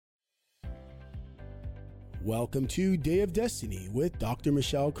Welcome to Day of Destiny with Dr.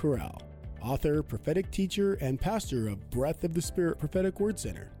 Michelle Corral, author, prophetic teacher, and pastor of Breath of the Spirit Prophetic Word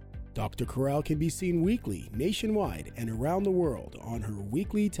Center. Dr. Corral can be seen weekly, nationwide, and around the world on her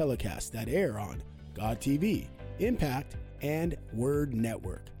weekly telecasts that air on God TV, Impact, and Word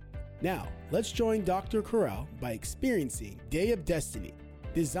Network. Now, let's join Dr. Corral by experiencing Day of Destiny,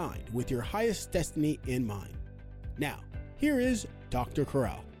 designed with your highest destiny in mind. Now, here is Dr.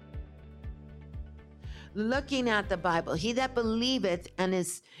 Corral. Looking at the Bible, he that believeth and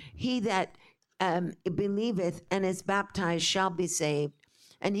is baptized shall be saved,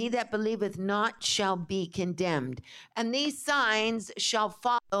 and he that believeth not shall be condemned. And these signs shall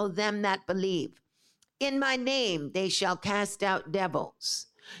follow them that believe. In my name they shall cast out devils.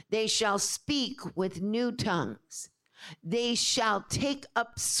 They shall speak with new tongues. They shall take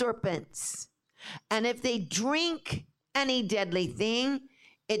up serpents. And if they drink any deadly thing,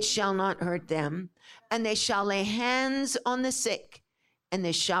 it shall not hurt them. And they shall lay hands on the sick, and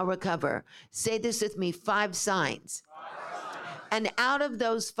they shall recover. Say this with me, 5 signs. And out of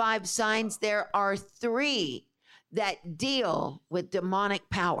those 5 signs, there are 3 that deal with demonic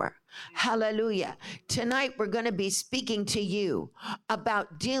power. Hallelujah. Tonight, we're going to be speaking to you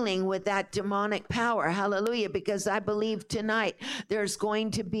about dealing with that demonic power. Hallelujah. Because I believe tonight there's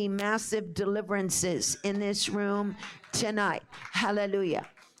going to be massive deliverances in this room tonight. Hallelujah.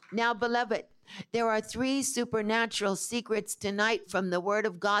 Now, beloved, there are 3 supernatural secrets tonight from the Word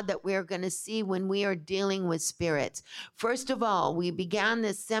of God that we're going to see when we are dealing with spirits. First of all, we began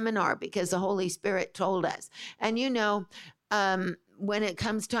this seminar because the Holy Spirit told us. And when it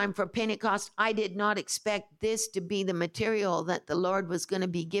comes time for Pentecost, I did not expect this to be the material that the Lord was going to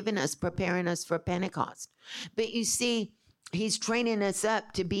be giving us, preparing us for Pentecost. But you see, He's training us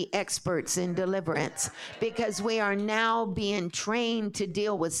up to be experts in deliverance because we are now being trained to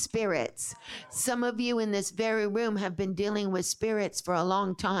deal with spirits. Some of you in this very room have been dealing with spirits for a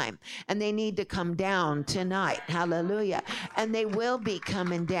long time, and they need to come down tonight. Hallelujah. And they will be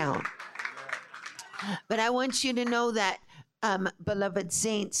coming down. But I want you to know that, beloved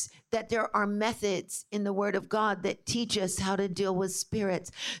saints, that there are methods in the Word of God that teach us how to deal with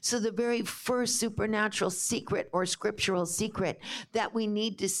spirits. So the very first supernatural secret or scriptural secret that we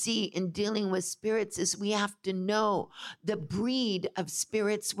need to see in dealing with spirits is we have to know the breed of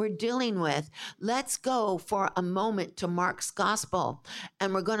spirits we're dealing with. Let's go for a moment to Mark's Gospel,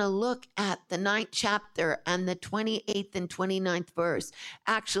 and we're going to look at the 9th chapter and the 28th and 29th verse.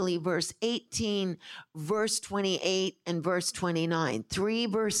 Actually, verse 18, verse 28, and verse 29. 3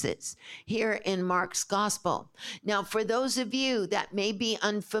 verses here in Mark's Gospel. Now, for those of you that may be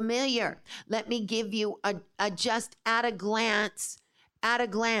unfamiliar, let me give you a just at a glance.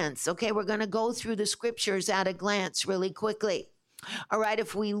 Okay, we're going to go through the scriptures at a glance really quickly. All right,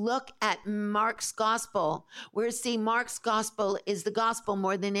 if we look at Mark's Gospel, we're seeing Mark's Gospel is the gospel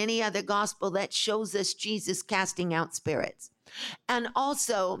more than any other gospel that shows us Jesus casting out spirits. And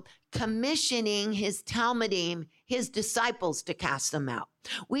also commissioning his Talmudim, his disciples, to cast them out.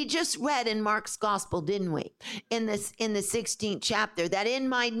 We just read in Mark's Gospel, didn't we? In the 16th chapter, that in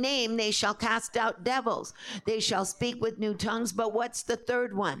my name they shall cast out devils. They shall speak with new tongues. But what's the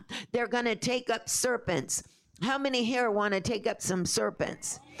third one? They're going to take up serpents. How many here want to take up some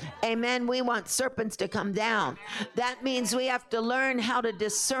serpents? Amen. We want serpents to come down. That means we have to learn how to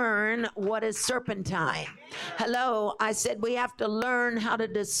discern what is serpentine. Hello. I said we have to learn how to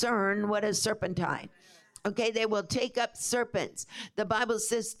discern what is serpentine. Okay, they will take up serpents. The Bible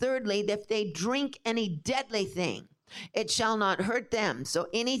says, thirdly, that if they drink any deadly thing, it shall not hurt them. So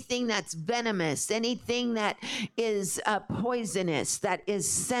anything that's venomous, anything that is poisonous, that is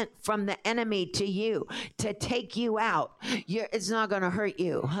sent from the enemy to you to take you out, it's not going to hurt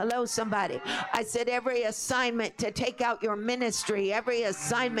you. Hello, somebody. I said every assignment to take out your ministry, every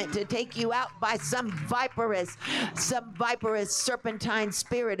assignment to take you out by some viperous serpentine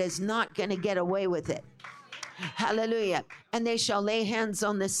spirit is not going to get away with it. Hallelujah. And they shall lay hands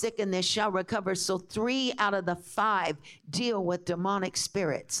on the sick and they shall recover. So 3 out of the 5 deal with demonic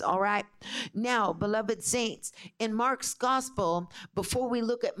spirits. All right. Now, beloved saints, in Mark's Gospel, before we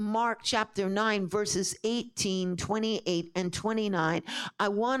look at Mark chapter 9, verses 18, 28, and 29, I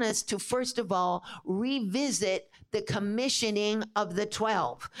want us to first of all revisit the commissioning of the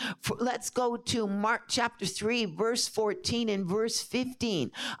 12. Let's go to Mark chapter 3, verse 14 and verse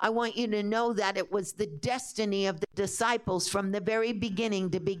 15. I want you to know that it was the destiny of the disciples from the very beginning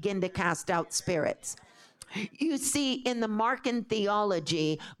to begin to cast out spirits. You see, in the Markan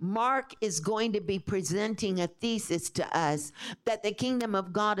theology, Mark is going to be presenting a thesis to us that the kingdom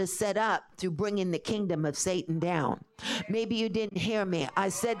of God is set up through bringing the kingdom of Satan down. Maybe you didn't hear me. I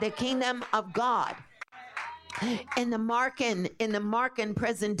said the kingdom of God In the Markan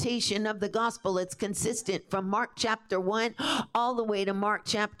presentation of the gospel, it's consistent from Mark chapter 1 all the way to Mark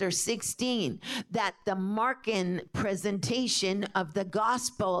chapter 16, that the Markan presentation of the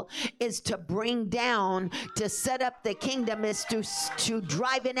gospel is to bring down, to set up the kingdom, is to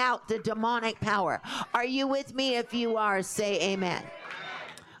driving out the demonic power. Are you with me? If you are, say amen.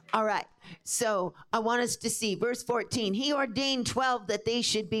 All right. So I want us to see verse 14. He ordained 12 that they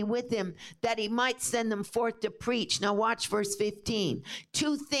should be with him, that he might send them forth to preach. Now watch verse 15.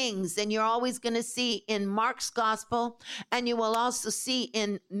 Two things, and you're always going to see in Mark's gospel, and you will also see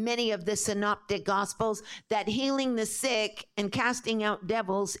in many of the synoptic gospels, that healing the sick and casting out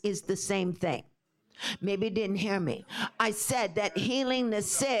devils is the same thing. Maybe you didn't hear me. I said that healing the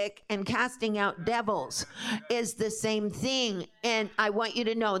sick and casting out devils is the same thing. And I want you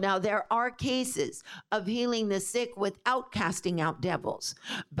to know, now there are cases of healing the sick without casting out devils.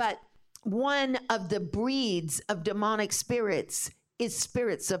 But one of the breeds of demonic spirits is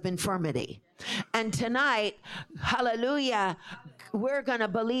spirits of infirmity. And tonight, hallelujah, we're going to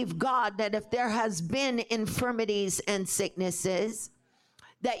believe God that if there has been infirmities and sicknesses,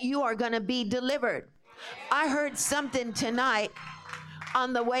 that you are going to be delivered. I heard something tonight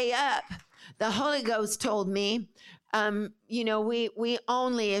on the way up. The Holy Ghost told me, we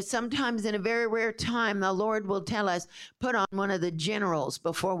only, sometimes in a very rare time, the Lord will tell us, put on one of the generals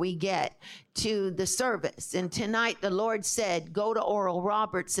before we get to the service. And tonight the Lord said, go to Oral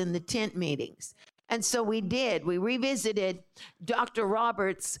Roberts in the tent meetings. And so we did. We revisited Dr.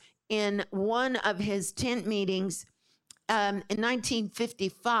 Roberts in one of his tent meetings in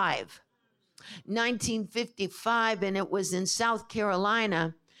 1955, and it was in South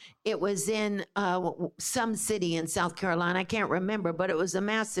Carolina. It was in some city in South Carolina. I can't remember, but it was a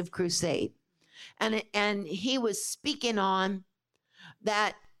massive crusade. And he was speaking on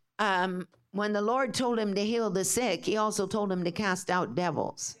that when the Lord told him to heal the sick, he also told him to cast out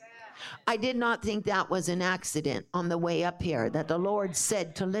devils. I did not think that was an accident on the way up here, that the Lord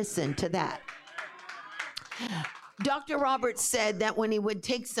said to listen to that. Dr. Roberts said that when he would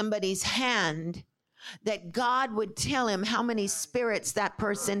take somebody's hand, that God would tell him how many spirits that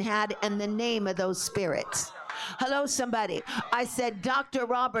person had and the name of those spirits. Hello, somebody. I said Dr.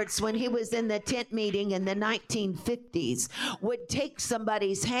 Roberts, when he was in the tent meeting in the 1950s, would take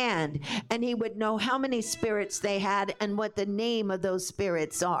somebody's hand and he would know how many spirits they had and what the name of those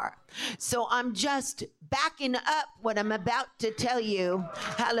spirits are. So I'm just backing up what I'm about to tell you,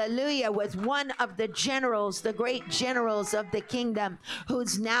 hallelujah, with one of the generals, the great generals of the kingdom,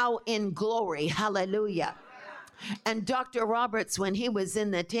 who's now in glory, hallelujah. And Dr. Roberts, when he was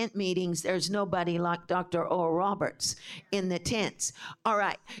in the tent meetings, there's nobody like Dr. Oral Roberts in the tents. All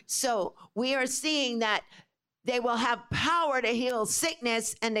right, so we are seeing that they will have power to heal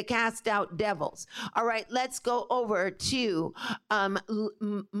sickness and to cast out devils. All right, let's go over to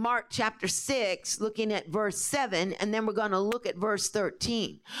Mark chapter 6, looking at verse 7, and then we're going to look at verse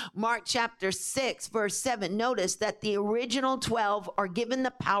 13. Mark chapter 6, verse 7. Notice that the original 12 are given the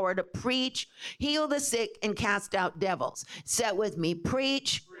power to preach, heal the sick, and cast out devils. Say it with me.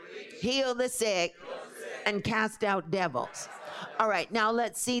 Preach, heal the sick, and cast out devils. All right, now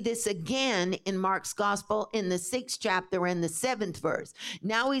let's see this again in Mark's gospel in the 6th chapter and the 7th verse.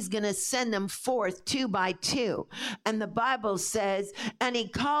 Now he's going to send them forth 2 by 2. And the Bible says, and he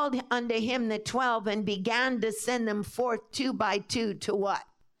called unto him the 12 and began to send them forth 2 by 2 to what?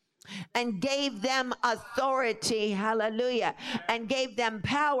 And gave them authority, hallelujah, and gave them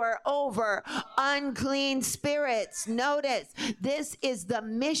power over unclean spirits. Notice, this is the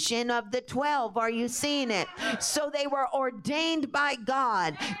mission of the 12. Are you seeing it? So they were ordained by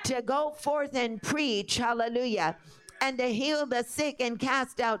God to go forth and preach, hallelujah, and to heal the sick and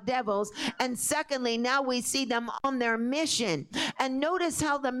cast out devils. And secondly, now we see them on their mission. And notice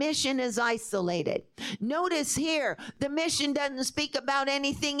how the mission is isolated. Notice here, the mission doesn't speak about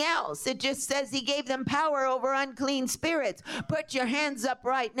anything else. It just says he gave them power over unclean spirits. Put your hands up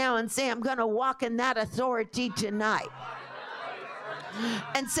right now and say, I'm going to walk in that authority tonight.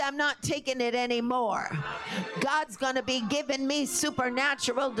 And say, I'm not taking it anymore. God's going to be giving me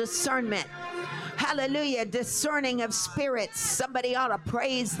supernatural discernment. Hallelujah. Discerning of spirits. Somebody ought to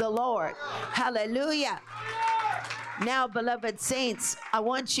praise the Lord. Hallelujah. Now, beloved saints, I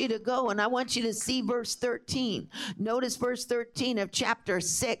want you to go and I want you to see verse 13. Notice verse 13 of chapter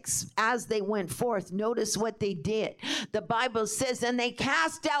 6. As they went forth, notice what they did. The Bible says, and they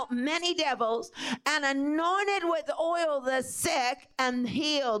cast out many devils and anointed with oil the sick and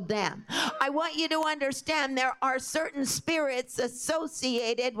healed them. I want you to understand there are certain spirits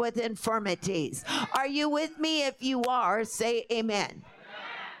associated with infirmities. Are you with me? If you are, say amen.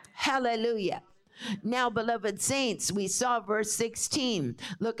 Hallelujah. Now, beloved saints, we saw verse 16.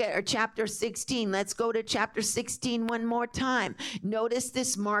 Look at chapter 16. Let's go to chapter 16 one more time. Notice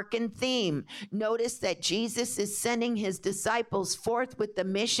this mark and theme. Notice that Jesus is sending his disciples forth with the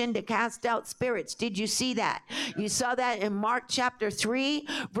mission to cast out spirits. Did you see that? You saw that in Mark chapter 3,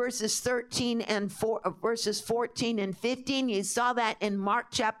 verses 14 and 15. You saw that in Mark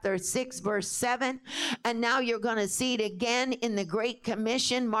chapter 6, verse 7. And now you're going to see it again in the Great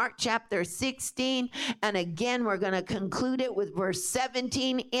Commission, Mark chapter 16. And again, we're going to conclude it with verse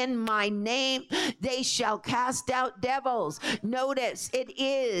 17. In my name, they shall cast out devils. Notice, it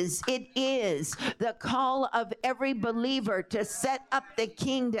is the call of every believer to set up the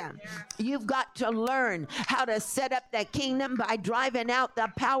kingdom. You've got to learn how to set up the kingdom by driving out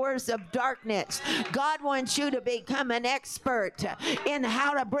the powers of darkness. God wants you to become an expert in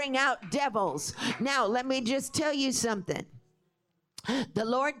how to bring out devils. Now, let me just tell you something. The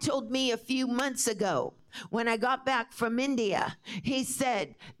Lord told me a few months ago when I got back from India, he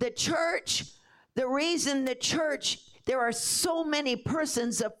said, the reason there are so many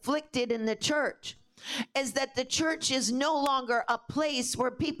persons afflicted in the church is that the church is no longer a place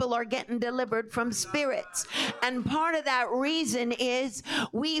where people are getting delivered from spirits. And part of that reason is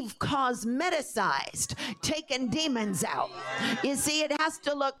we've cosmeticized, taken demons out. You see, it has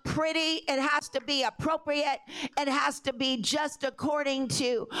to look pretty. It has to be appropriate. It has to be just according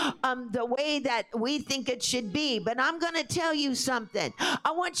to the way that we think it should be. But I'm going to tell you something.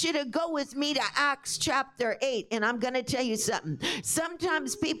 I want you to go with me to Acts chapter 8, and I'm going to tell you something.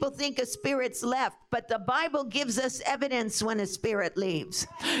 Sometimes people think a spirit's left, but the Bible gives us evidence when a spirit leaves.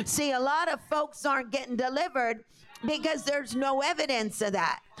 See, a lot of folks aren't getting delivered because there's no evidence of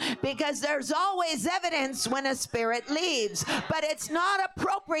that. Because there's always evidence when a spirit leaves. But it's not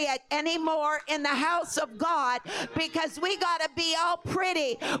appropriate anymore in the house of God, because we got to be all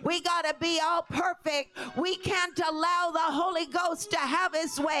pretty. We got to be all perfect. We can't allow the Holy Ghost to have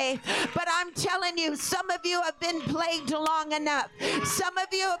his way. But I'm telling you, some of you have been plagued long enough. Some of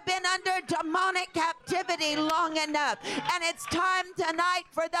you have been under demonic captivity long enough. And it's time tonight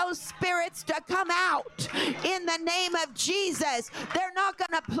for those spirits to come out in the name of Jesus. They're not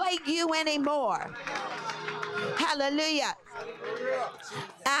going to plague you anymore. Hallelujah.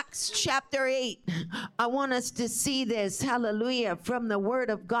 Acts chapter 8. I want us to see this, hallelujah, from the word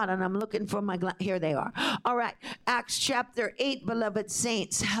of God. And I'm looking for my here they are. All right. Acts chapter 8, beloved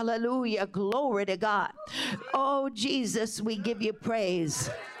saints. Hallelujah. Glory to God. Oh, Jesus, we give you praise.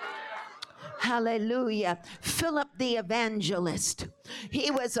 Hallelujah. Philip the evangelist. He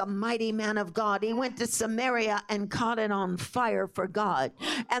was a mighty man of God. He went to Samaria and caught it on fire for God.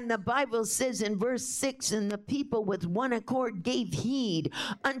 And the Bible says in verse 6, and the people with one accord gave heed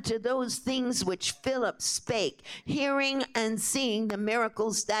unto those things which Philip spake, hearing and seeing the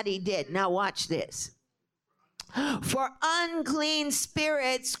miracles that he did. Now watch this. For unclean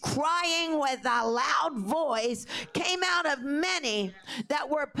spirits, crying with a loud voice, came out of many that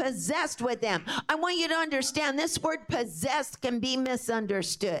were possessed with them. I want you to understand, this word possessed can be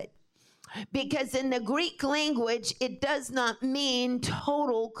misunderstood. Because in the Greek language, it does not mean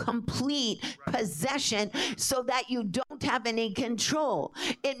total, complete possession so that you don't have any control.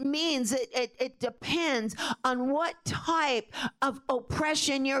 It means it depends on what type of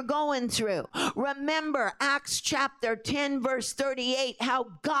oppression you're going through. Remember Acts chapter 10, verse 38, how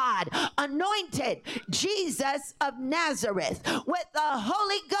God anointed Jesus of Nazareth with the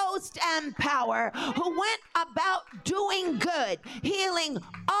Holy Ghost and power, who went about doing good, healing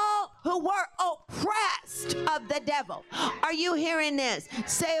all who were oppressed of the devil. Are you hearing this?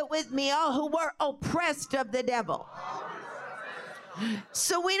 Say it with me. All who were oppressed of the devil.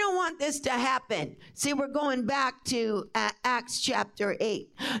 So we don't want this to happen. See, we're going back to Acts chapter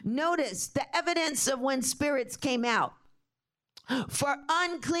 8. Notice the evidence of when spirits came out. For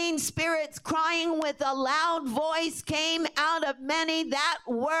unclean spirits, crying with a loud voice, came out of many that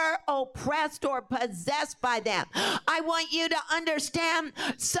were oppressed or possessed by them. I want you to understand,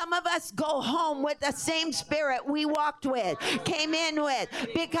 some of us go home with the same spirit we walked with, came in with,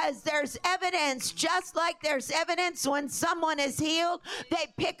 because there's evidence. Just like there's evidence when someone is healed, they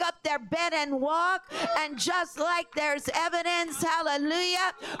pick up their bed and walk. And just like there's evidence,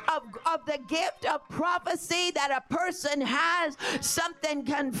 hallelujah, of the gift of prophecy that a person has has something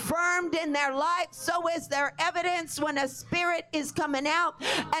confirmed in their life, so is there evidence when a spirit is coming out.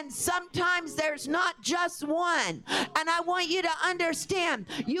 And sometimes there's not just one. And I want you to understand,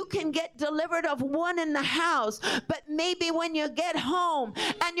 you can get delivered of one in the house, but maybe when you get home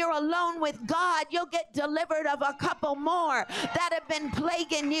and you're alone with God, you'll get delivered of a couple more that have been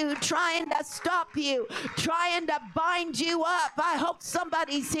plaguing you, trying to stop you, trying to bind you up. I hope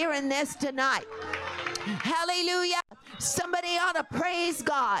somebody's hearing this tonight. Hallelujah. Somebody ought to praise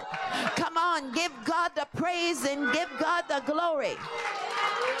God. Come on, give God the praise and give God the glory.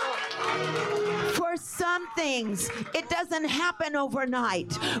 For some things, it doesn't happen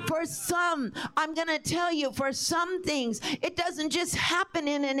overnight. For some, I'm going to tell you, for some things, it doesn't just happen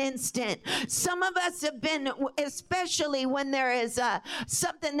in an instant. Some of us have been, especially when there is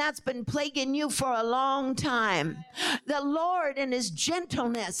something that's been plaguing you for a long time. The Lord in his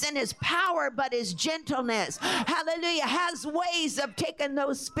gentleness and his power, but his gentleness, hallelujah, has ways of taking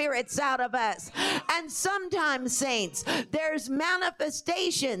those spirits out of us. And sometimes, saints, there's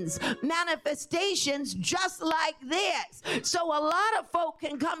manifestations just like this. So a lot of folk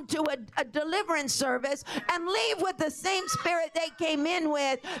can come to a deliverance service and leave with the same spirit they came in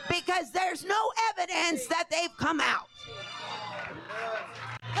with, because there's no evidence that they've come out.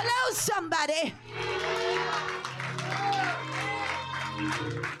 Hello, somebody.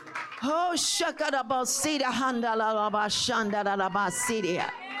 Oh, shakadabosida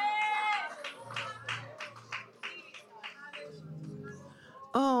handalalabashandalabasidia.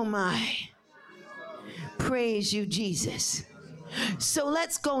 Oh my. Praise you, Jesus. So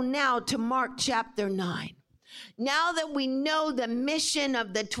let's go now to Mark chapter 9. Now that we know the mission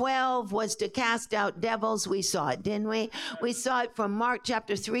of the 12 was to cast out devils, we saw it, didn't we? We saw it from Mark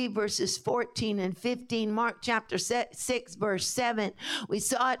chapter 3, verses 14 and 15, Mark chapter 6, verse 7. We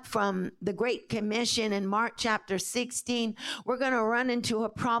saw it from the Great Commission in Mark chapter 16. We're going to run into a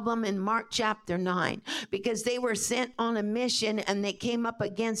problem in Mark chapter 9, because they were sent on a mission and they came up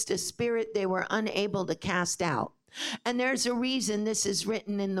against a spirit they were unable to cast out. And there's a reason this is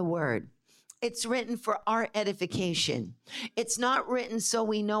written in the Word. It's written for our edification. It's not written so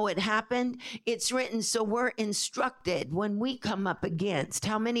we know it happened. It's written so we're instructed when we come up against.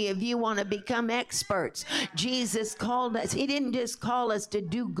 How many of you want to become experts? Jesus called us. He didn't just call us to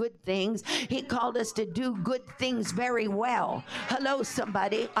do good things. He called us to do good things very well. Hello,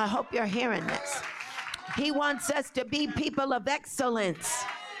 somebody. I hope you're hearing this. He wants us to be people of excellence.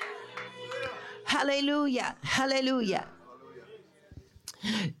 Hallelujah. Hallelujah.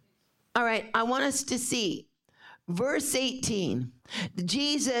 All right, I want us to see verse 18.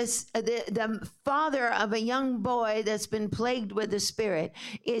 Jesus, the father of a young boy that's been plagued with the spirit,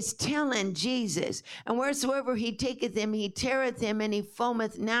 is telling Jesus, and wheresoever he taketh him, he teareth him, and he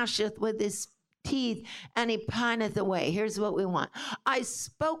foameth, gnasheth with his teeth, and he pineth away. Here's what we want. I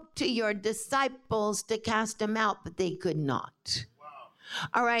spoke to your disciples to cast him out, but they could not. Wow.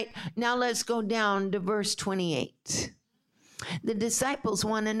 All right, now let's go down to verse 28. The disciples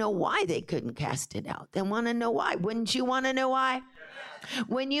want to know why they couldn't cast it out. They want to know why. Wouldn't you want to know why?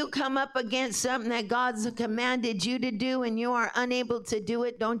 When you come up against something that God's commanded you to do and you are unable to do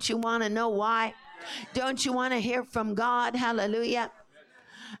it, don't you want to know why? Don't you want to hear from God? Hallelujah.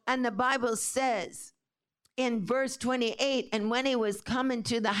 And the Bible says in verse 28, and when he was coming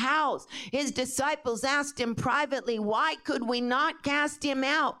to the house, his disciples asked him privately, why could we not cast him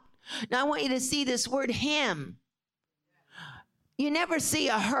out? Now I want you to see this word him. You never see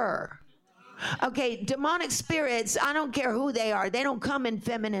a her. Okay, demonic spirits, I don't care who they are. They don't come in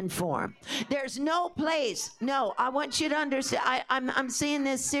feminine form. There's no place. No, I want you to understand. I'm saying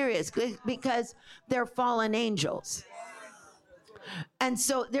this serious because they're fallen angels. And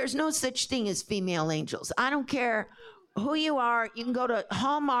so there's no such thing as female angels. I don't care who you are. You can go to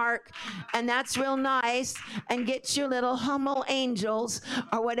Hallmark, and that's real nice, and get your little Hummel angels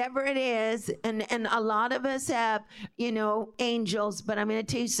or whatever it is. And a lot of us have, angels, but I'm going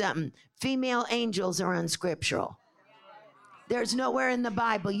to tell you something. Female angels are unscriptural. There's nowhere in the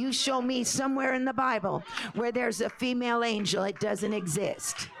Bible. You show me somewhere in the Bible where there's a female angel. It doesn't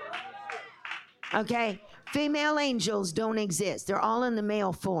exist. Okay? Female angels don't exist. They're all in the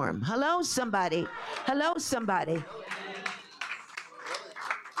male form. Hello, somebody. Hello, somebody.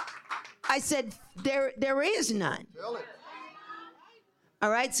 I said, there is none. All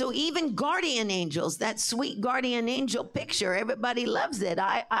right, so even guardian angels, that sweet guardian angel picture, everybody loves it.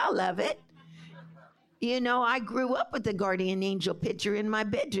 I love it. I grew up with the guardian angel picture in my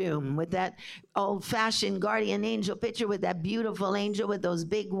bedroom, with that old-fashioned guardian angel picture with that beautiful angel with those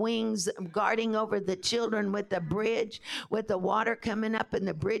big wings guarding over the children with the bridge, with the water coming up and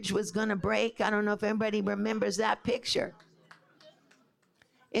the bridge was going to break. I don't know if anybody remembers that picture.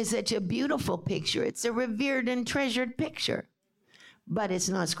 It's such a beautiful picture. It's a revered and treasured picture. But it's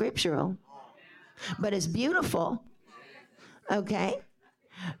not scriptural. But it's beautiful. Okay?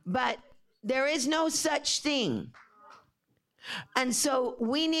 But there is no such thing. And so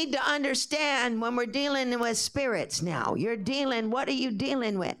we need to understand when we're dealing with spirits now. What are you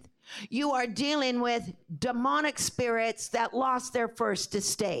dealing with? You are dealing with demonic spirits that lost their first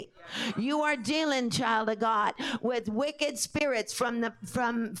estate. You are dealing, child of God, with wicked spirits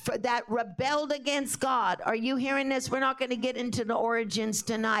that rebelled against God. Are you hearing this? We're not going to get into the origins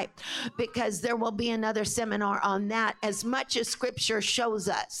tonight because there will be another seminar on that as much as Scripture shows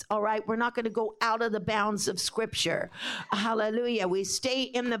us. All right? We're not going to go out of the bounds of Scripture. Hallelujah. We stay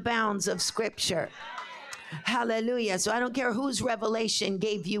in the bounds of Scripture. Hallelujah. So I don't care whose revelation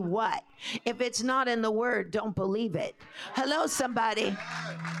gave you what. If it's not in the Word, don't believe it. Hello, somebody.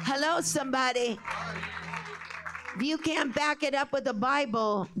 Hello, somebody. If you can't back it up with the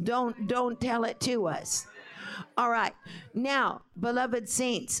Bible, don't tell it to us. All right. Now, beloved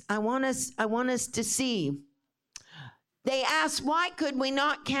saints, I want us to see. They asked, why could we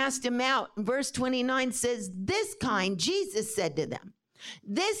not cast him out? Verse 29 says, this kind, Jesus said to them,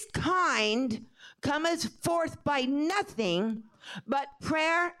 this kind cometh forth by nothing but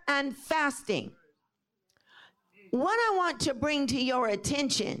prayer and fasting. What I want to bring to your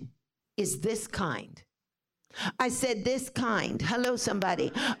attention is this kind. I said this kind. Hello,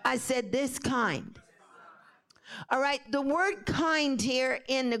 somebody. I said this kind. All right. The word kind here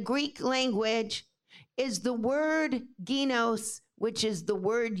in the Greek language is the word genos, which is the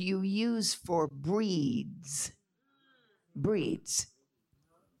word you use for breeds. Breeds.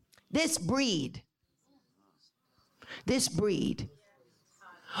 This breed,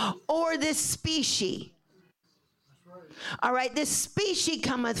 or this species. All right, this species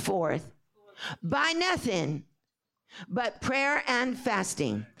cometh forth by nothing but prayer and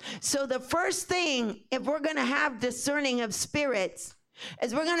fasting. So the first thing, if we're going to have discerning of spirits,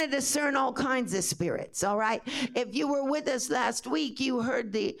 is we're going to discern all kinds of spirits, all right? If you were with us last week, you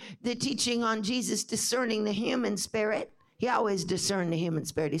heard the teaching on Jesus discerning the human spirit. He always discerned the human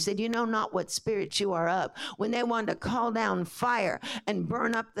spirit. He said, you know not what spirits you are of. When they wanted to call down fire and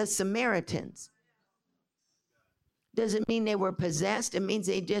burn up the Samaritans, doesn't mean they were possessed. It means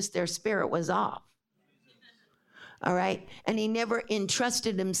their spirit was off. All right? And he never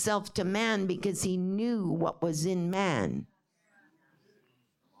entrusted himself to man because he knew what was in man.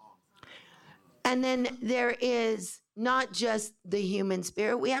 And then there is not just the human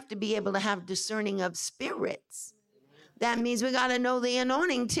spirit. We have to be able to have discerning of spirits. That means we got to know the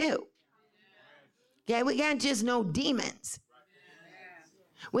anointing too. Okay, we can't just know demons.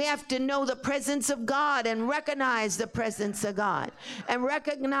 We have to know the presence of God and recognize the presence of God and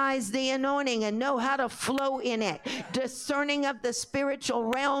recognize the anointing and know how to flow in it. Discerning of the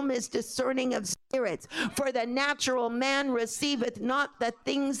spiritual realm is discerning of spirits. For the natural man receiveth not the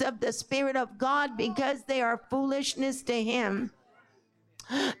things of the Spirit of God because they are foolishness to him,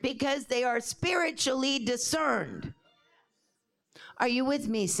 because they are spiritually discerned. Are you with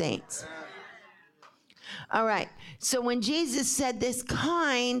me, saints? All right. So when Jesus said this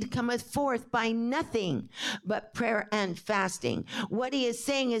kind cometh forth by nothing but prayer and fasting, what he is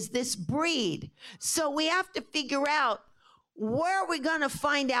saying is this breed. So we have to figure out, where are we going to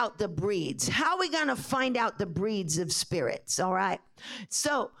find out the breeds? How are we going to find out the breeds of spirits? All right.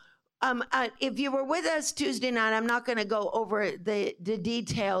 So if you were with us Tuesday night, I'm not going to go over the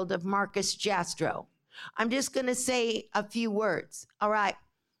detailed of Marcus Jastrow. I'm just going to say a few words. All right.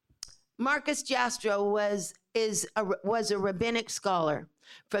 Marcus Jastrow was a rabbinic scholar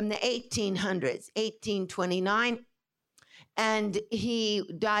from the 1800s, 1829, and he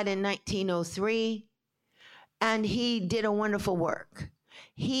died in 1903, and he did a wonderful work.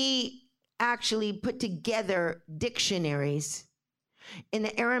 He actually put together dictionaries in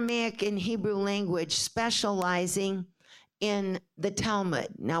the Aramaic and Hebrew language, specializing in the Talmud.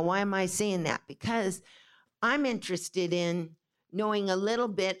 Now, why am I saying that? Because I'm interested in knowing a little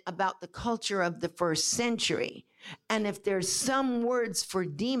bit about the culture of the first century. And if there's some words for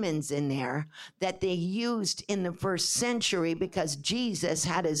demons in there that they used in the first century because Jesus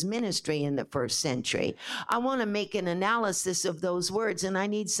had his ministry in the first century, I want to make an analysis of those words, and I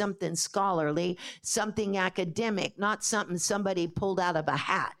need something scholarly, something academic, not something somebody pulled out of a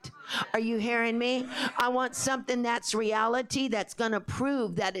hat. Are you hearing me? I want something that's reality, that's going to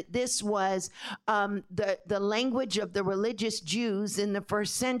prove that this was the language of the religious Jews in the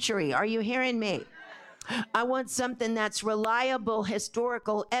first century. Are you hearing me? I want something that's reliable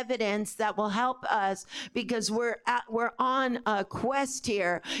historical evidence that will help us, because we're on a quest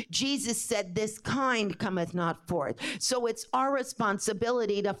here. Jesus said, "This kind cometh not forth." So it's our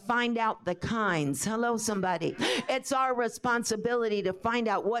responsibility to find out the kinds. Hello, somebody. It's our responsibility to find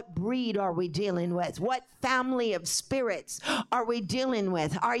out what breed are we dealing with? What family of spirits are we dealing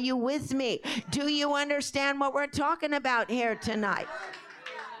with? Are you with me? Do you understand what we're talking about here tonight?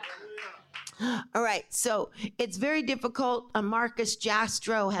 All right, so it's very difficult. Marcus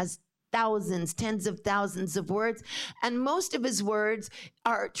Jastrow has thousands, tens of thousands of words, and most of his words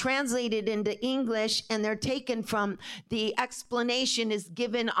are translated into English, and they're taken from, the explanation is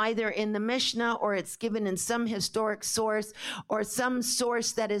given either in the Mishnah, or it's given in some historic source, or some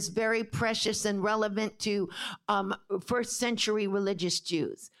source that is very precious and relevant to first century religious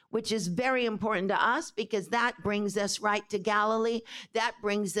Jews, which is very important to us, because that brings us right to Galilee. That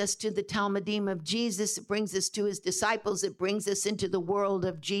brings us to the Talmudim of Jesus. It brings us to his disciples. It brings us into the world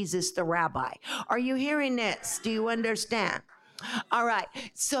of Jesus, the rabbi. Are you hearing this? Do you understand? All right.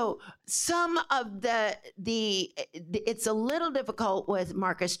 So some of it's a little difficult with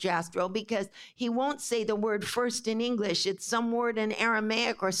Marcus Jastrow, because he won't say the word first in English. It's some word in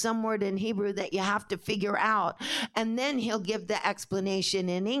Aramaic or some word in Hebrew that you have to figure out. And then he'll give the explanation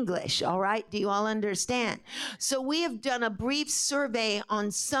in English. All right. Do you all understand? So we have done a brief survey on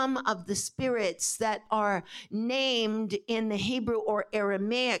some of the spirits that are named in the Hebrew or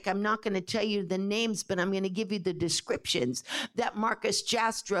Aramaic. I'm not going to tell you the names, but I'm going to give you the descriptions that Marcus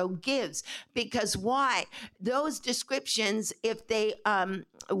Jastrow gives. Because why? Those descriptions, if they,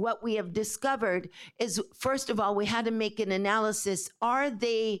 what we have discovered is, first of all, we had to make an analysis. Are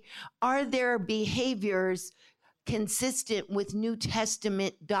their behaviors consistent with New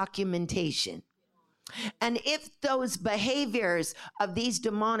Testament documentation? And if those behaviors of these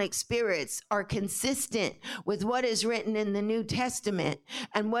demonic spirits are consistent with what is written in the New Testament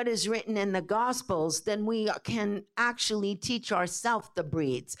and what is written in the Gospels, then we can actually teach ourselves the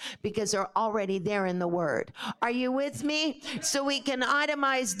breeds, because they're already there in the Word. Are you with me? So we can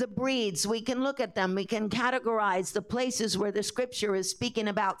itemize the breeds. We can look at them. We can categorize the places where the Scripture is speaking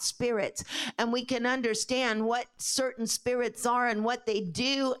about spirits, and we can understand what certain spirits are and what they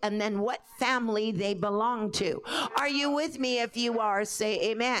do, and then what family they belong to. Are you with me? If you are,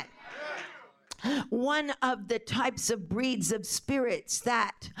 say amen. One of the types of breeds of spirits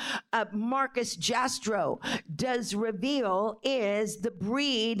that Marcus Jastrow does reveal is the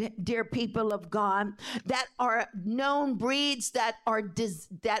breed, dear people of God, that are known breeds that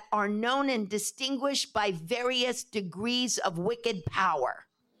are known and distinguished by various degrees of wicked power.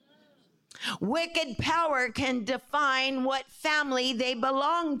 Wicked power can define what family they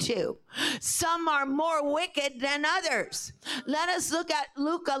belong to. Some are more wicked than others. Let us look at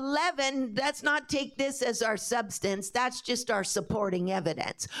Luke 11. Let's not take this as our substance. That's just our supporting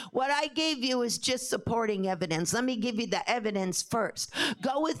evidence. What I gave you is just supporting evidence. Let me give you the evidence first.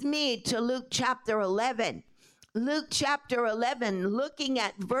 Go with me to Luke chapter 11. Luke chapter 11, looking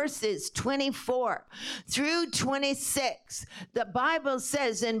at verses 24 through 26. The Bible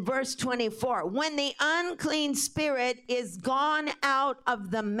says in verse 24, when the unclean spirit is gone out of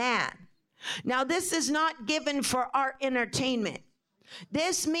the man. Now, this is not given for our entertainment.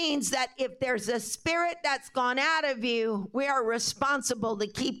 This means that if there's a spirit that's gone out of you, we are responsible to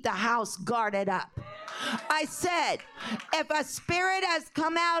keep the house guarded up. I said, if a spirit has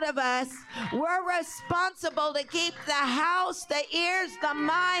come out of us, we're responsible to keep the house, the ears, the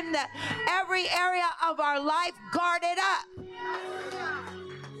mind, every area of our life guarded up.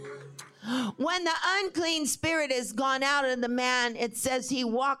 When the unclean spirit is gone out of the man, it says he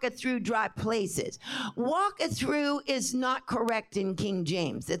walketh through dry places. Walketh through is not correct in King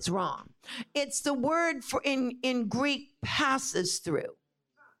James. It's wrong. It's the word for in Greek, passes through.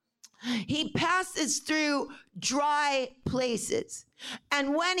 He passes through dry places.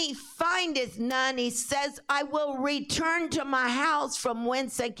 And when he findeth none, he says, I will return to my house from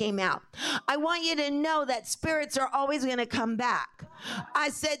whence I came out. I want you to know that spirits are always going to come back. I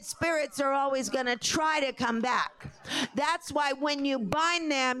said spirits are always going to try to come back. That's why when you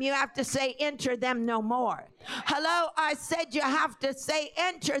bind them, you have to say, enter them no more. Hello, I said you have to say,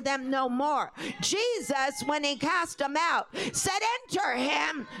 enter them no more. Jesus, when he cast them out, said, enter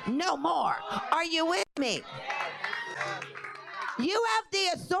him no more. Are you with me? You have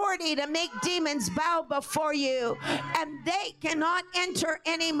the authority to make demons bow before you, and they cannot enter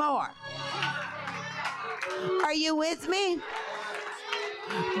anymore. Are you with me?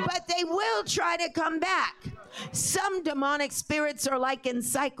 But they will try to come back. Some demonic spirits are like in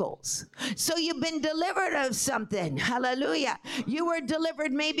cycles. So you've been delivered of something. Hallelujah. You were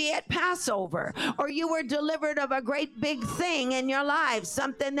delivered maybe at Passover, or you were delivered of a great big thing in your life,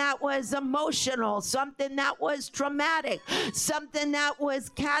 something that was emotional, something that was traumatic, something that was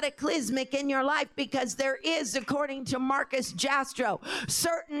cataclysmic in your life, because there is, according to Marcus Jastro,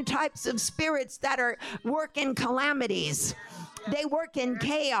 certain types of spirits that are working calamities. They work in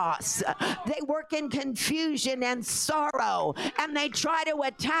chaos. They work in confusion and sorrow, and they try to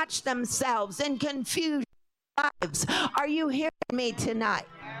attach themselves and confuse lives. Are you hearing me tonight?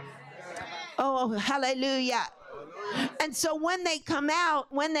 Oh, hallelujah. And so when they come out,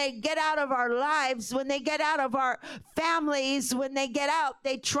 when they get out of our lives, when they get out of our families, when they get out,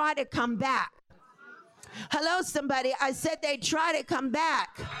 they try to come back. Hello, somebody. I said they try to come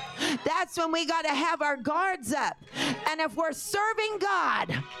back. That's when we got to have our guards up. And if we're serving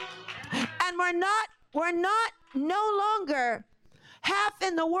God and we're not no longer half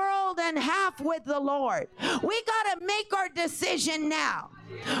in the world and half with the Lord, we got to make our decision now.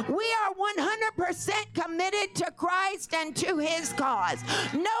 We are 100% committed to Christ and to his cause.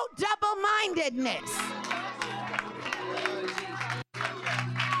 No double-mindedness.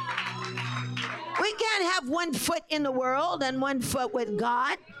 We can't have one foot in the world and one foot with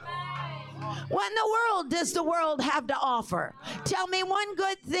God. What in the world does the world have to offer? Tell me one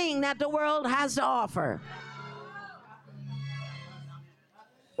good thing that the world has to offer.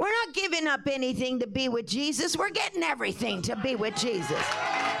 We're not giving up anything to be with Jesus. We're getting everything to be with Jesus.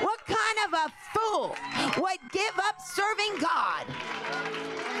 What kind of a fool would give up serving God?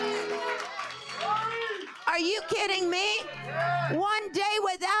 Are you kidding me? One day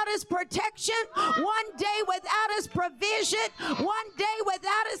without his protection, one day without his provision, one day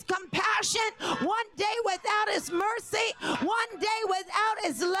without his compassion, one day without his mercy, one day without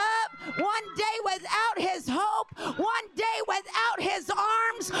his love, one day without his hope, one day without his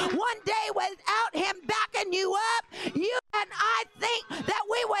arms, one day without him backing you up. You and I think that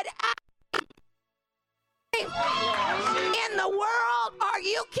we would act in the world. Are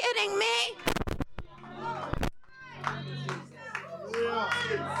you kidding me?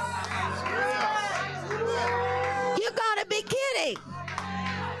 You gotta be kidding.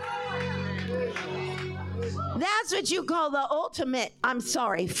 That's what you call the ultimate, I'm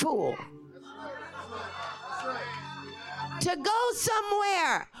sorry, fool. To go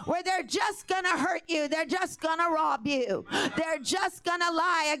somewhere where they're just gonna hurt you, they're just gonna rob you, they're just gonna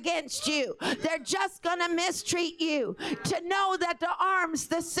lie against you, they're just gonna mistreat you. To know that the arms,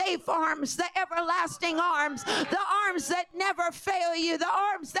 the safe arms, the everlasting arms, the arms that never fail you, the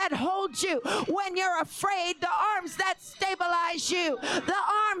arms that hold you when you're afraid, the arms that stabilize you, the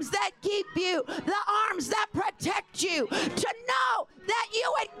arms that keep you, the arms that protect you. To know that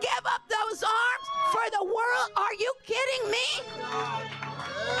you would give up those arms for the world. Are you kidding me?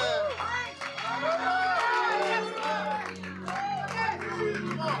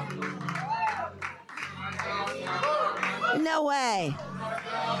 No way.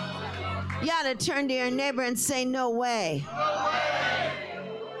 You ought to turn to your neighbor and say, no way.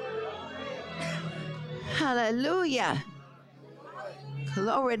 Hallelujah.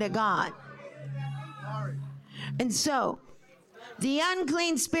 Glory to God. And so, the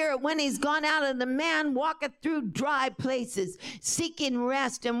unclean spirit, when he's gone out of the man, walketh through dry places, seeking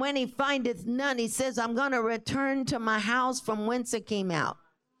rest. And when he findeth none, he says, I'm going to return to my house from whence it came out.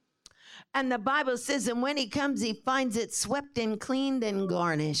 And the Bible says, and when he comes, he finds it swept and cleaned and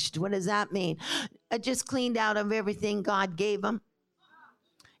garnished. What does that mean? Just cleaned out of everything God gave him.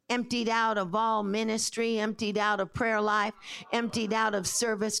 Emptied out of all ministry, emptied out of prayer life, emptied out of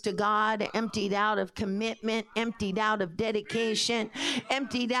service to God, emptied out of commitment, emptied out of dedication,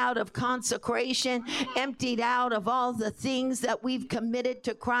 emptied out of consecration, emptied out of all the things that we've committed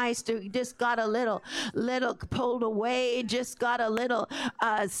to Christ. We just got a little pulled away, just got a little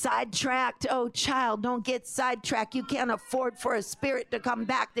sidetracked. Oh, child, don't get sidetracked. You can't afford for a spirit to come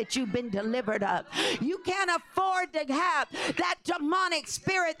back that you've been delivered of. You can't afford to have that demonic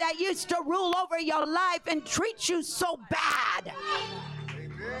spirit that used to rule over your life and treat you so bad.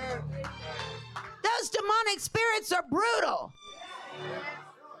 Amen. Those demonic spirits are brutal.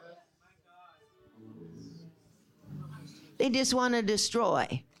 They just want to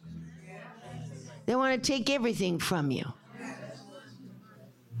destroy. They want to take everything from you.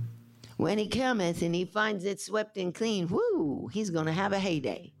 When he cometh and he finds it swept and clean, whoo, he's going to have a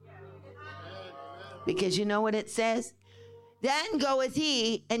heyday. Because you know what it says? Then goeth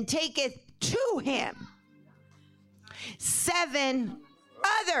he and taketh to him 7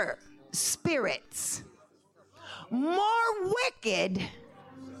 other spirits more wicked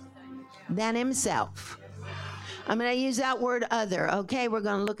than himself. I'm going to use that word other. Okay, we're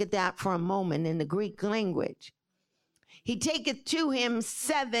going to look at that for a moment in the Greek language. He taketh to him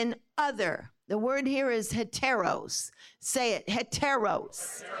 7 other. The word here is heteros. Say it,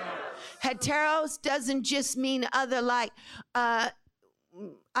 heteros. Heteros doesn't just mean other like, I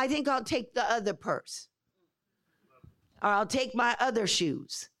think I'll take the other purse. Or I'll take my other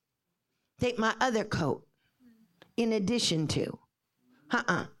shoes. Take my other coat. In addition to.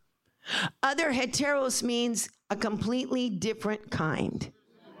 Other heteros means a completely different kind.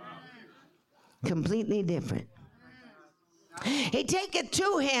 Completely different. He taketh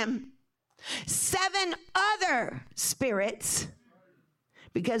to him 7 other spirits,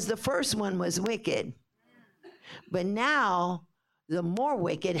 because the first one was wicked. But now the more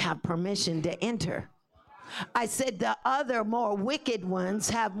wicked have permission to enter. I said the other more wicked ones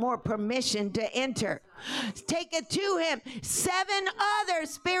have more permission to enter. Take it to him 7 other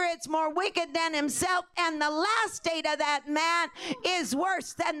spirits more wicked than himself, and the last state of that man is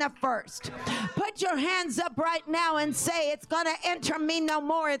worse than the first. Put your hands up right now and say, it's going to enter me no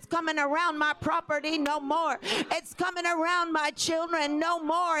more. It's coming around my property no more. It's coming around my children no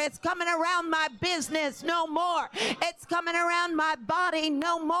more. It's coming around my business no more. It's coming around my body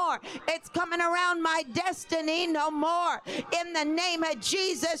no more. It's coming around my destiny no more. In the name of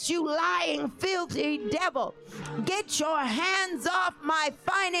Jesus, you lying, filthy devil, get your hands off my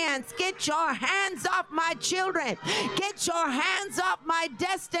finance. Get your hands off my children. Get your hands off my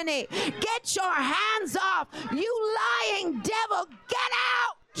destiny. Get your hands off. You lying devil, get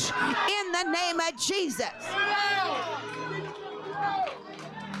out in the name of Jesus.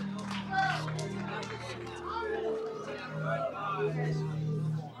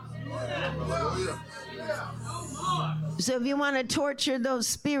 So if you want to torture those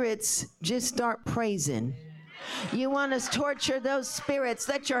spirits, just start praising. You want to torture those spirits,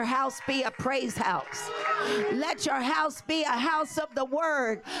 let your house be a praise house. Let your house be a house of the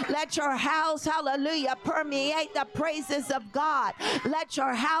word. Let your house, hallelujah, permeate the praises of God. Let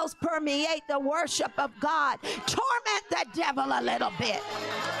your house permeate the worship of God. Torment the devil a little bit.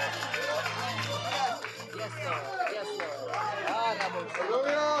 Yes, Lord. Yes, Lord.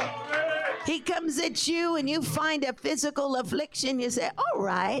 He comes at you and you find a physical affliction. You say, all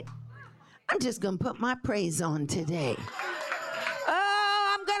right, I'm just going to put my praise on today.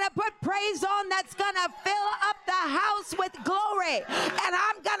 Oh, I'm going to put praise on that's going to fill up the house with glory. And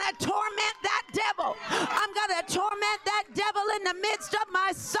I'm going to torment that devil. I'm going to torment that devil in the midst of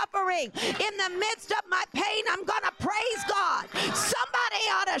my suffering. In the midst of my pain, I'm going to praise God. Somebody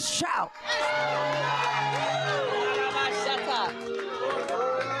ought to shout.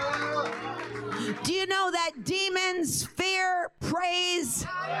 Do you know that demons fear praise?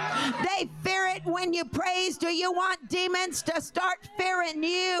 They fear it when you praise. Do you want demons to start fearing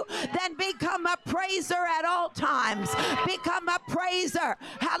you? Then become a praiser at all times. Become a praiser.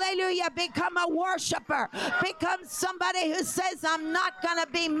 Hallelujah. Become a worshiper. Become somebody who says, I'm not going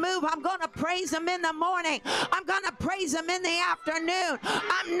to be moved. I'm going to praise him in the morning. I'm going to praise him in the afternoon.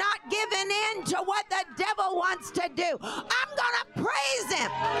 I'm not giving in to what the devil wants to do. I'm going to praise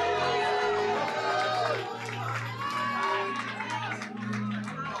him.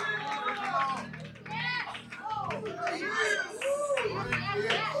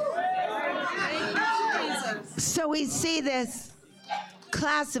 So we see this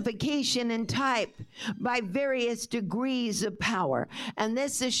classification and type by various degrees of power. And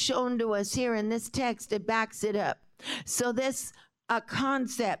this is shown to us here in this text. It backs it up. So this a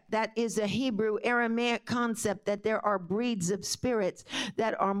concept that is a Hebrew Aramaic concept that there are breeds of spirits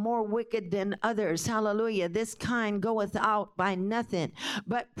that are more wicked than others. Hallelujah. This kind goeth out by nothing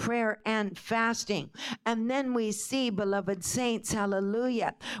but prayer and fasting. And then we see, beloved saints,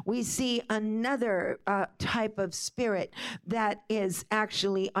 hallelujah, we see another type of spirit that is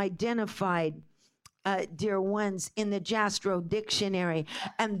actually identified, dear ones, in the Jastrow dictionary.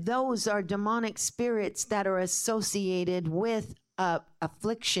 And those are demonic spirits that are associated with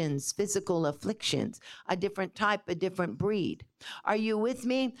afflictions, physical afflictions, a different type, a different breed. Are you with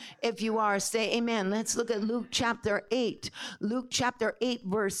me? If you are, say amen. Let's look at Luke chapter 8. Luke chapter 8,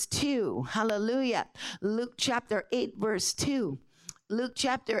 verse 2. Hallelujah. Luke chapter 8, verse 2. Luke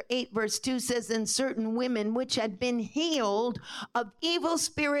chapter 8, verse 2 says, and certain women which had been healed of evil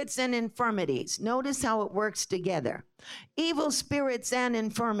spirits and infirmities. Notice how it works together. Evil spirits and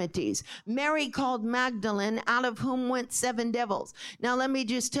infirmities. Mary called Magdalene, out of whom went 7 devils. Now let me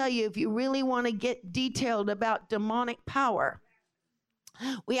just tell you, if you really want to get detailed about demonic power,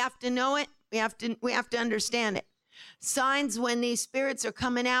 we have to know it. We have to understand it. Signs when these spirits are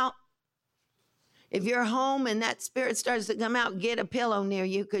coming out. If you're home and that spirit starts to come out, get a pillow near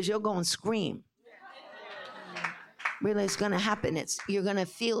you because you'll go and scream. Really, it's going to happen. You're going to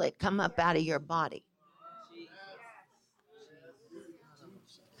feel it come up out of your body.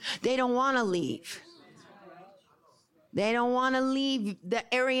 They don't want to leave. They don't want to leave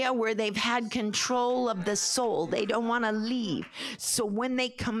the area where they've had control of the soul. They don't want to leave. So when they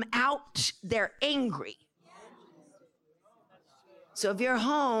come out, they're angry. So if you're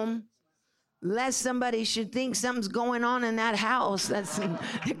home, lest somebody should think something's going on in that house,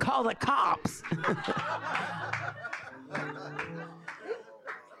 they call the cops.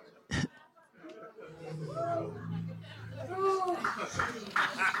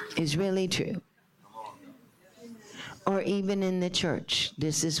 It's really true. Or even in the church,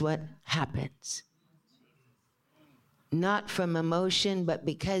 this is what happens. Not from emotion, but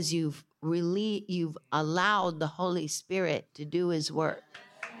because you've allowed the Holy Spirit to do his work.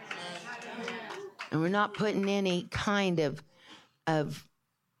 And we're not putting any kind of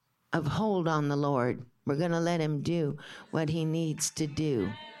hold on the Lord. We're going to let him do what he needs to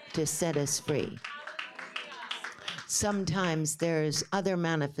do to set us free. Sometimes there's other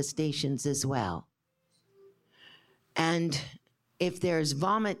manifestations as well. And if there's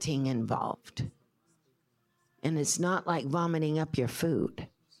vomiting involved, and it's not like vomiting up your food,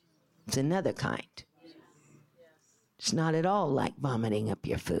 it's another kind. It's not at all like vomiting up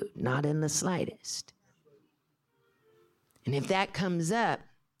your food, not in the slightest. And if that comes up,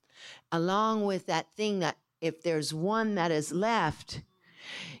 along with that thing that if there's one that is left,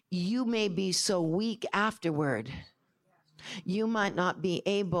 you may be so weak afterward, you might not be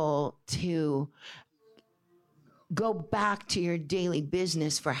able to go back to your daily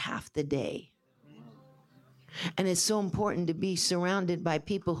business for half the day. And it's so important to be surrounded by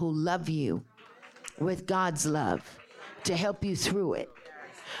people who love you with God's love to help you through it.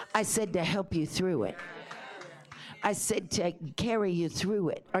 I said to help you through it. I said to carry you through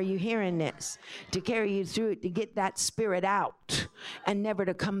it. Are you hearing this? To carry you through it, to get that spirit out and never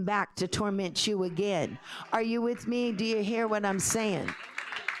to come back to torment you again. Are you with me? Do you hear what I'm saying?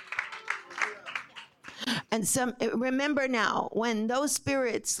 And remember now, when those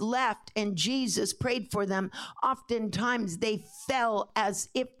spirits left and Jesus prayed for them, oftentimes they fell as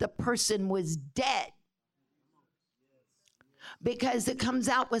if the person was dead, because it comes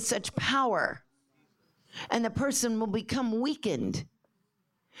out with such power and the person will become weakened.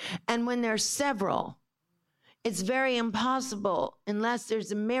 And when there's several, it's very impossible, unless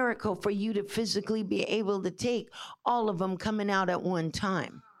there's a miracle, for you to physically be able to take all of them coming out at one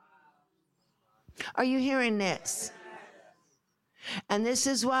time. Are you hearing this? And this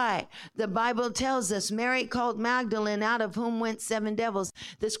is why the Bible tells us Mary called Magdalene, out of whom went 7 devils.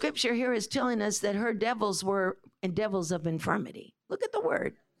 The scripture here is telling us that her devils were devils of infirmity. Look at the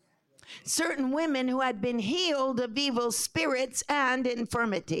word. Certain women who had been healed of evil spirits and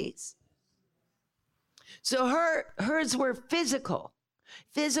infirmities. So hers were physical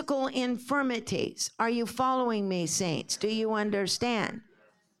infirmities. Are you following me, saints? Do you understand?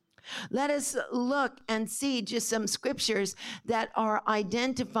 Let us look and see just some scriptures that are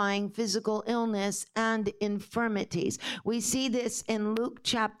identifying physical illness and infirmities. We see this in Luke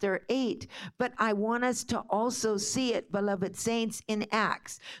chapter 8, but I want us to also see it, beloved saints, in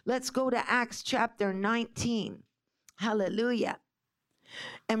Acts. Let's go to Acts chapter 19. Hallelujah.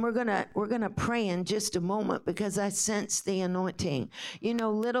 And we're gonna pray in just a moment, because I sense the anointing. You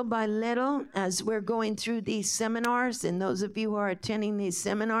know, little by little, as we're going through these seminars, and those of you who are attending these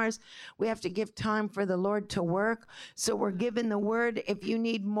seminars, we have to give time for the Lord to work. So we're giving the word. If you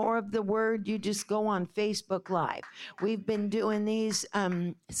need more of the word, you just go on Facebook Live. We've been doing these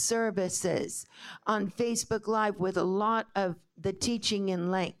services on Facebook Live with a lot of the teaching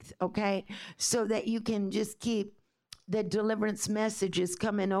in length, okay? So that you can just keep the deliverance messages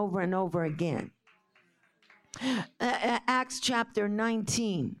coming over and over again. Acts chapter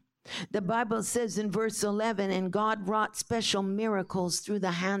 19. The Bible says in verse 11, and God wrought special miracles through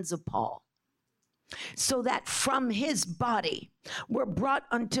the hands of Paul, so that from his body were brought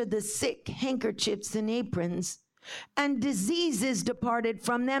unto the sick handkerchiefs and aprons, and diseases departed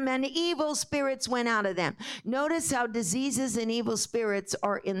from them, and evil spirits went out of them. Notice how diseases and evil spirits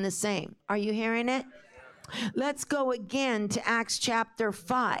are in the same. Are you hearing it? Let's go again to Acts chapter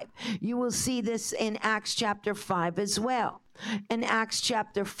 5. You will see this in Acts chapter 5 as well. In Acts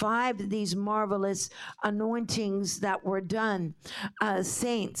chapter 5, these marvelous anointings that were done,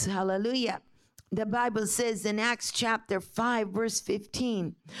 saints, hallelujah. The Bible says in Acts chapter 5, verse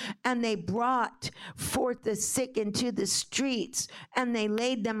 15, and they brought forth the sick into the streets, and they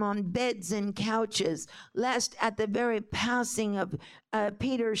laid them on beds and couches, lest at the very passing of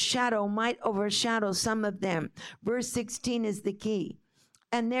Peter's shadow might overshadow some of them. Verse 16 is the key.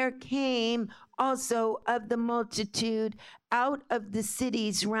 And there came also of the multitude out of the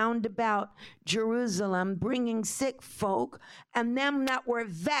cities round about Jerusalem, bringing sick folk and them that were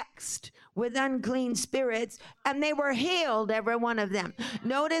vexed with unclean spirits, and they were healed, every one of them.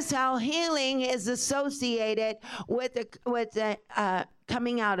 Notice how healing is associated with the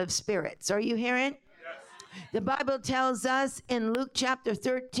coming out of spirits. Are you hearing? The Bible tells us in Luke chapter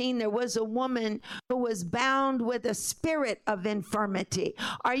 13, there was a woman who was bound with a spirit of infirmity.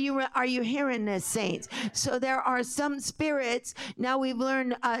 Are you hearing this, saints? So there are some spirits. Now we've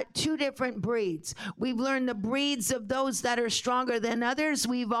learned two different breeds. We've learned the breeds of those that are stronger than others.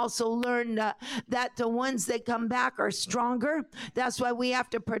 We've also learned that the ones that come back are stronger. That's why we have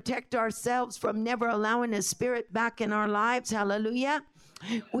to protect ourselves from never allowing a spirit back in our lives. Hallelujah.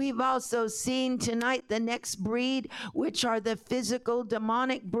 We've also seen tonight the next breed, which are the physical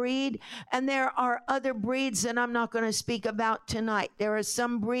demonic breed. And there are other breeds that I'm not going to speak about tonight. There are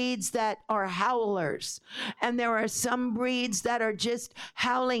some breeds that are howlers. And there are some breeds that are just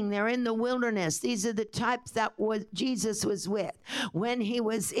howling. They're in the wilderness. These are the types that Jesus was with when he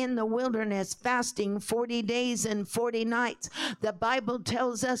was in the wilderness fasting 40 days and 40 nights. The Bible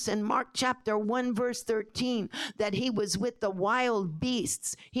tells us in Mark chapter 1 verse 13 that he was with the wild beasts.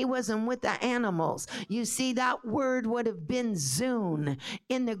 He wasn't with the animals. You see, that word would have been zoon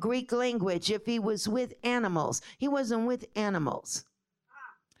in the Greek language if he was with animals. He wasn't with animals.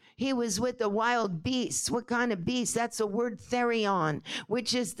 He was with the wild beasts. What kind of beast? That's a word therion,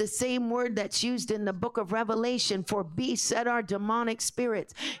 which is the same word that's used in the book of Revelation for beasts that are demonic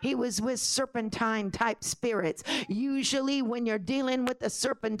spirits. He was with serpentine type spirits. Usually when you're dealing with the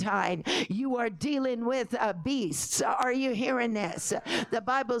serpentine, you are dealing with beasts. Are you hearing this? The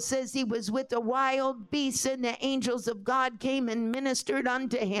Bible says he was with the wild beasts, and the angels of God came and ministered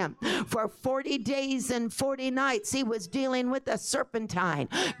unto him. For 40 days and 40 nights he was dealing with a serpentine.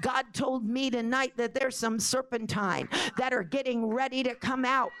 God told me tonight that there's some serpentine that are getting ready to come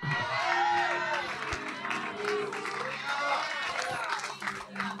out.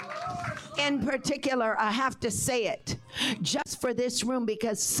 In particular, I have to say it just for this room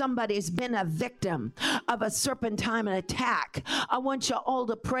because somebody's been a victim of a serpentine attack. I want you all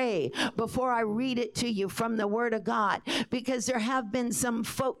to pray before I read it to you from the Word of God, because there have been some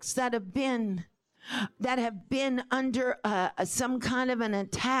folks that have been under some kind of an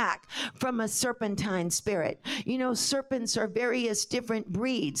attack from a serpentine spirit. You know, serpents are various different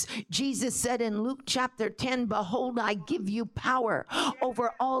breeds. Jesus said in Luke chapter 10, behold, I give you power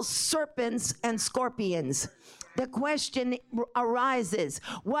over all serpents and scorpions. The question arises,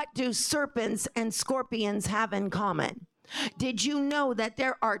 what do serpents and scorpions have in common? Did you know that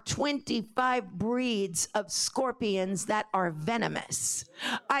there are 25 breeds of scorpions that are venomous?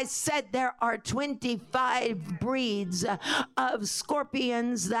 I said there are 25 breeds of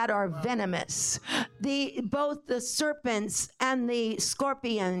scorpions that are venomous. Both the serpents and the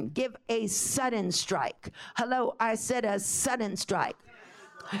scorpion give a sudden strike. Hello, I said a sudden strike.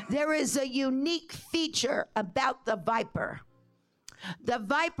 There is a unique feature about the viper. The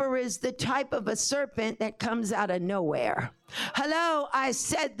viper is the type of a serpent that comes out of nowhere. Hello, I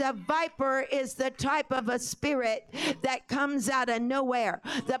said the viper is the type of a spirit that comes out of nowhere.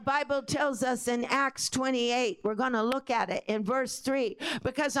 The Bible tells us in Acts 28, we're going to look at it in verse 3,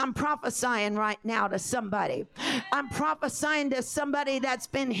 because I'm prophesying right now to somebody. I'm prophesying to somebody that's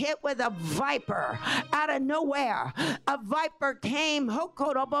been hit with a viper out of nowhere. A viper came out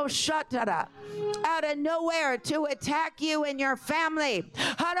of nowhere to attack you and your family.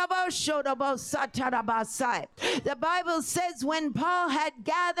 The Bible says when Paul had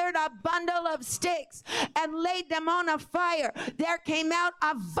gathered a bundle of sticks and laid them on a fire, there came out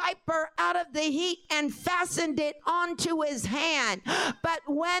a viper out of the heat and fastened it onto his hand. But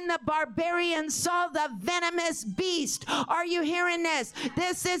when the barbarians saw the venomous beast, are you hearing this?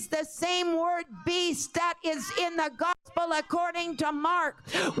 This is the same word beast that is in the gospel according to Mark,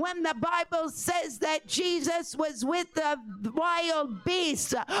 when the Bible says that Jesus was with the wild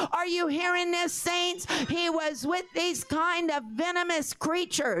beasts. Are you hearing this, saints? He was with these kind of venomous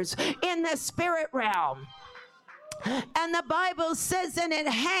creatures in the spirit realm. And the Bible says, and it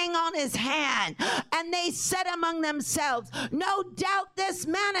hang on his hand. And they said among themselves, no doubt this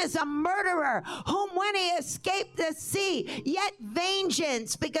man is a murderer, whom when he escaped the sea, yet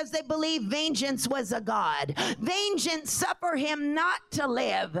vengeance, because they believe vengeance was a god, vengeance suffer him not to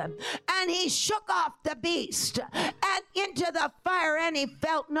live. And he shook off the beast and into the fire, and he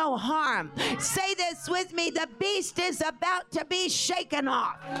felt no harm. Say this with me, the beast is about to be shaken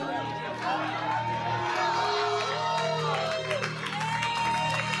off.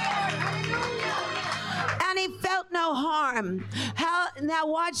 And he felt no no harm. Now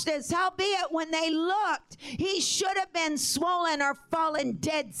watch this. Howbeit, when they looked, he should have been swollen or fallen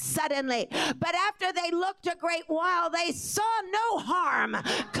dead suddenly. But after they looked a great while, they saw no harm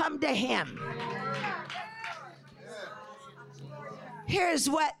come to him. Here's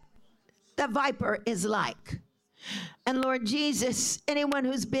what the viper is like. And Lord Jesus, anyone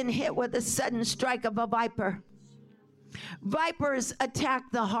who's been hit with a sudden strike of a viper, vipers attack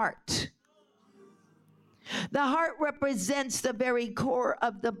the heart. The heart represents the very core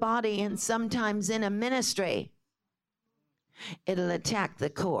of the body, and sometimes in a ministry, it'll attack the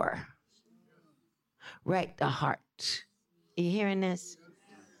core. Right, the heart. You hearing this?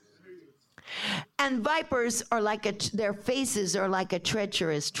 And vipers are their faces are like a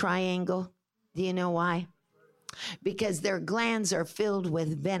treacherous triangle. Do you know why? Because their glands are filled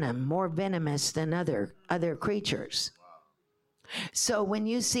with venom, more venomous than other creatures. So when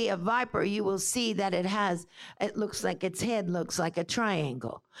you see a viper, you will see that it looks like its head looks like a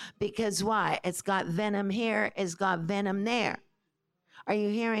triangle. Because why? It's got venom here, it's got venom there. Are you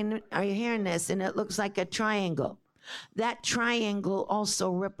hearing this? And it looks like a triangle. That triangle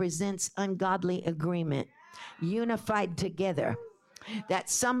also represents ungodly agreement, unified together. That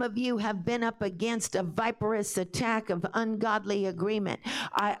some of you have been up against a viperous attack of ungodly agreement.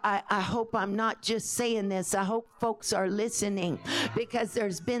 I hope I'm not just saying this. I hope folks are listening, because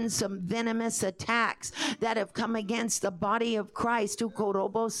there's been some venomous attacks that have come against the body of Christ.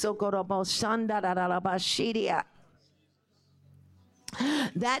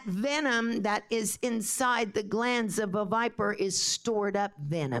 That venom that is inside the glands of a viper is stored up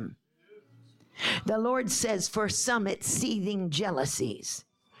venom. The Lord says for some it's seething jealousies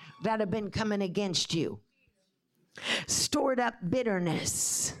that have been coming against you. Stored up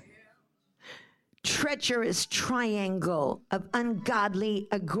bitterness. Treacherous triangle of ungodly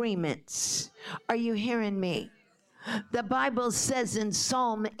agreements. Are you hearing me? The Bible says in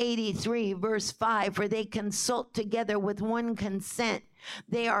Psalm 83 verse 5, for they consult together with one consent.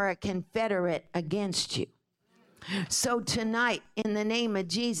 They are a confederate against you. So tonight, in the name of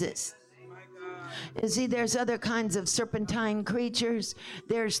Jesus, you see, there's other kinds of serpentine creatures.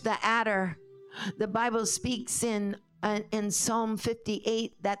 There's the adder. The Bible speaks in Psalm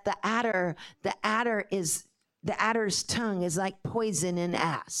 58 that the adder's tongue is like poison in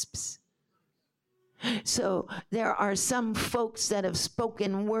asps. So there are some folks that have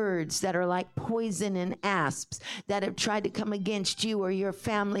spoken words that are like poison and asps that have tried to come against you or your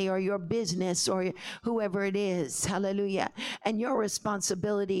family or your business or whoever it is. Hallelujah. And your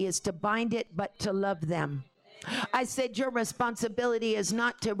responsibility is to bind it, but to love them. I said your responsibility is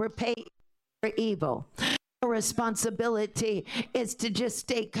not to repay for evil. Your responsibility is to just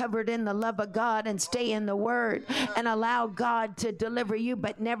stay covered in the love of God and stay in the Word and allow God to deliver you,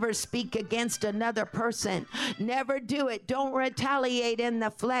 but never speak against another person. Never do it. Don't retaliate in the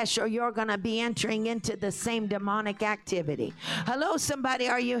flesh, or you're going to be entering into the same demonic activity. Hello, somebody.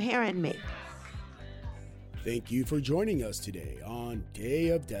 Are you hearing me? Thank you for joining us today on Day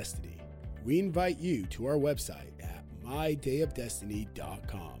of Destiny. We invite you to our website at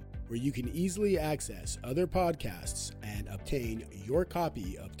mydayofdestiny.com, where you can easily access other podcasts and obtain your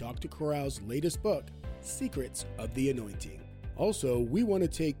copy of Dr. Corral's latest book, Secrets of the Anointing. Also, we want to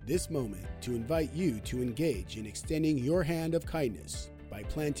take this moment to invite you to engage in extending your hand of kindness by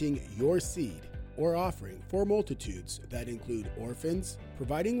planting your seed or offering for multitudes that include orphans,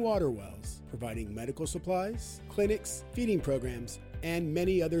 providing water wells, providing medical supplies, clinics, feeding programs, and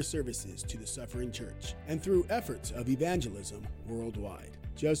many other services to the suffering church, and through efforts of evangelism worldwide.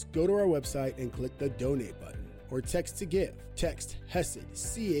 Just go to our website and click the donate button or text to give. Text HESED,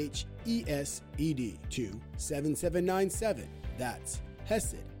 CHESED to 7797. That's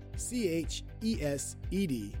HESED, CHESED